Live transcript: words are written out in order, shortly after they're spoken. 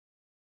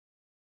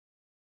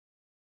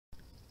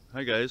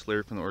Hi guys,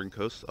 Larry from the Oregon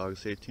coast,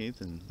 August 18th,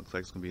 and looks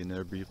like it's going to be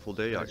another beautiful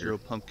day out here.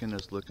 Pumpkin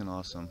is looking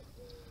awesome.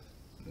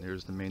 And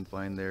there's the main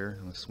vine there.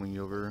 I'm going to swing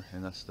you over,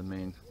 and that's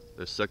the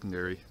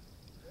secondary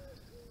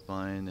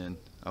vine. And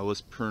I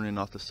was pruning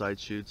off the side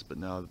shoots, but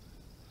now I'm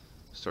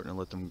starting to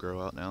let them grow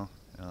out now.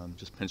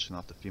 Just pinching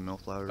off the female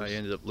flowers. I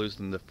ended up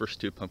losing the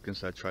first two pumpkins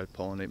that I tried to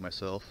pollinate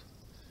myself.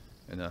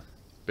 And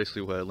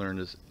basically what I learned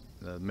is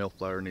the male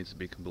flower needs to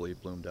be completely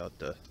bloomed out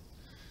to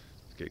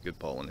get good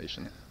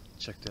pollination.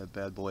 Check that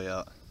bad boy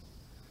out.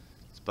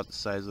 It's about the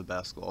size of a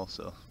basketball,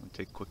 so I'm going to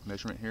take a quick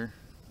measurement here.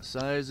 The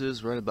size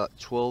is right about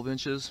 12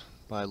 inches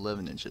by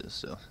 11 inches,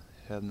 so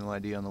I have no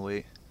idea on the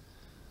weight.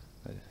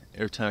 But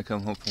every time I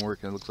come home from work,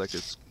 it looks like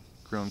it's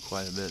grown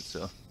quite a bit,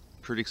 so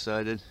pretty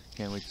excited.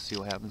 Can't wait to see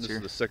what happens here.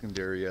 This is the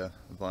secondary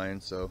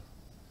vine, so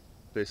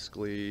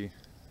basically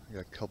I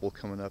got a couple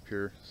coming up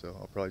here, so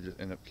I'll probably just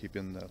end up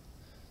keeping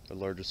the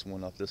largest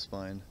one off this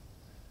vine.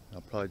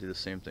 I'll probably do the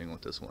same thing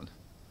with this one.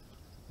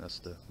 That's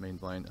the main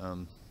vine.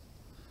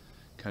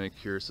 Kind of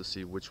curious to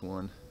see which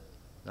one.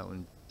 That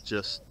one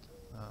just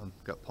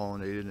got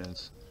pollinated and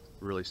it's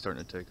really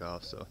starting to take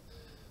off, so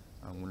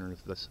I'm wondering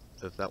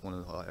if that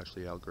one will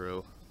actually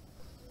outgrow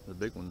the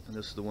big one. And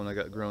this is the one I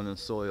got grown in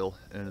soil,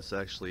 and it's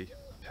actually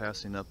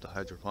passing up the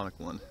hydroponic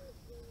one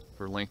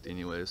for length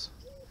anyways.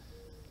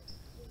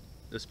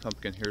 This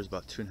pumpkin here is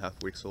about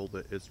 2.5 weeks old,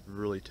 but it's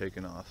really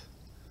taken off.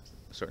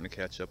 Starting to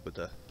catch up with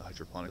the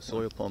hydroponic. The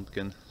soil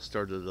pumpkin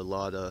started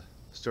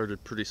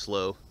pretty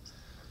slow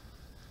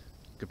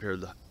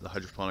compared to the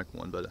hydroponic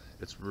one, but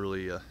it's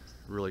really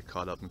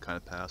caught up and kind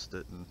of passed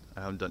it, and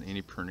I haven't done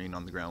any pruning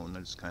on the ground one.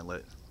 I just kind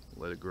of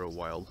let it grow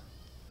wild.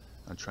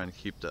 I'm trying to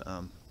keep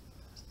the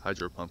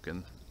hydro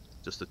pumpkin,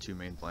 just the two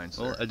main vines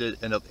there. Well, I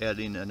did end up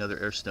adding another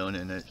air stone,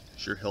 and it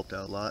sure helped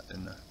out a lot,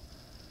 and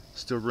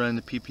still running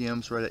the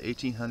ppms right at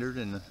 1800,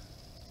 and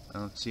I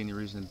don't see any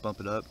reason to bump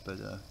it up, but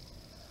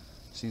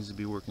seems to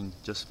be working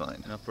just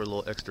fine. Now for a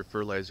little extra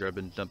fertilizer, I've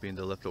been dumping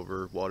the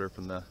leftover water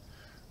from the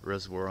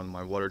reservoir on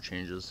my water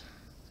changes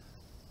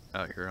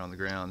out here on the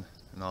ground,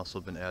 and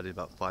also been adding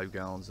about 5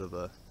 gallons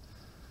of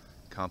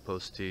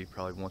compost tea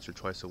probably once or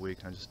twice a week.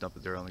 I just dump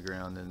it there on the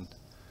ground, and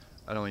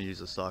I don't want to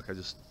use a sock. I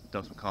just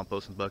dump some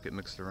compost in a bucket,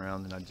 mix it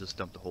around, and I just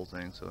dump the whole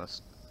thing. So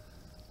that's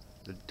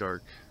the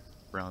dark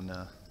brown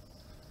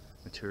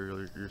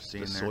material you're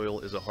seeing there. The soil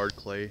is a hard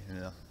clay,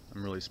 and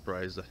I'm really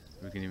surprised that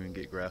we can even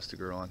get grass to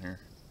grow on here.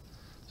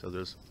 So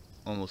there's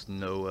almost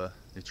no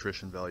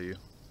nutrition value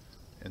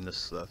in this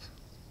stuff.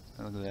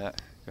 Look at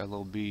that, got a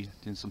little bee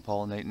doing some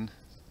pollinating.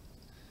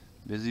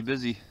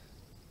 Busy.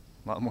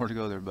 A lot more to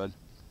go there, bud.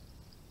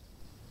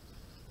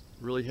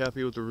 Really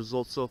happy with the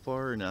results so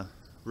far, and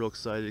real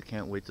excited.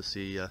 Can't wait to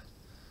see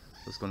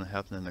what's going to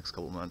happen in the next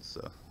couple months.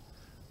 So,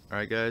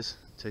 alright guys,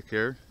 take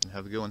care and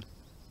have a good one.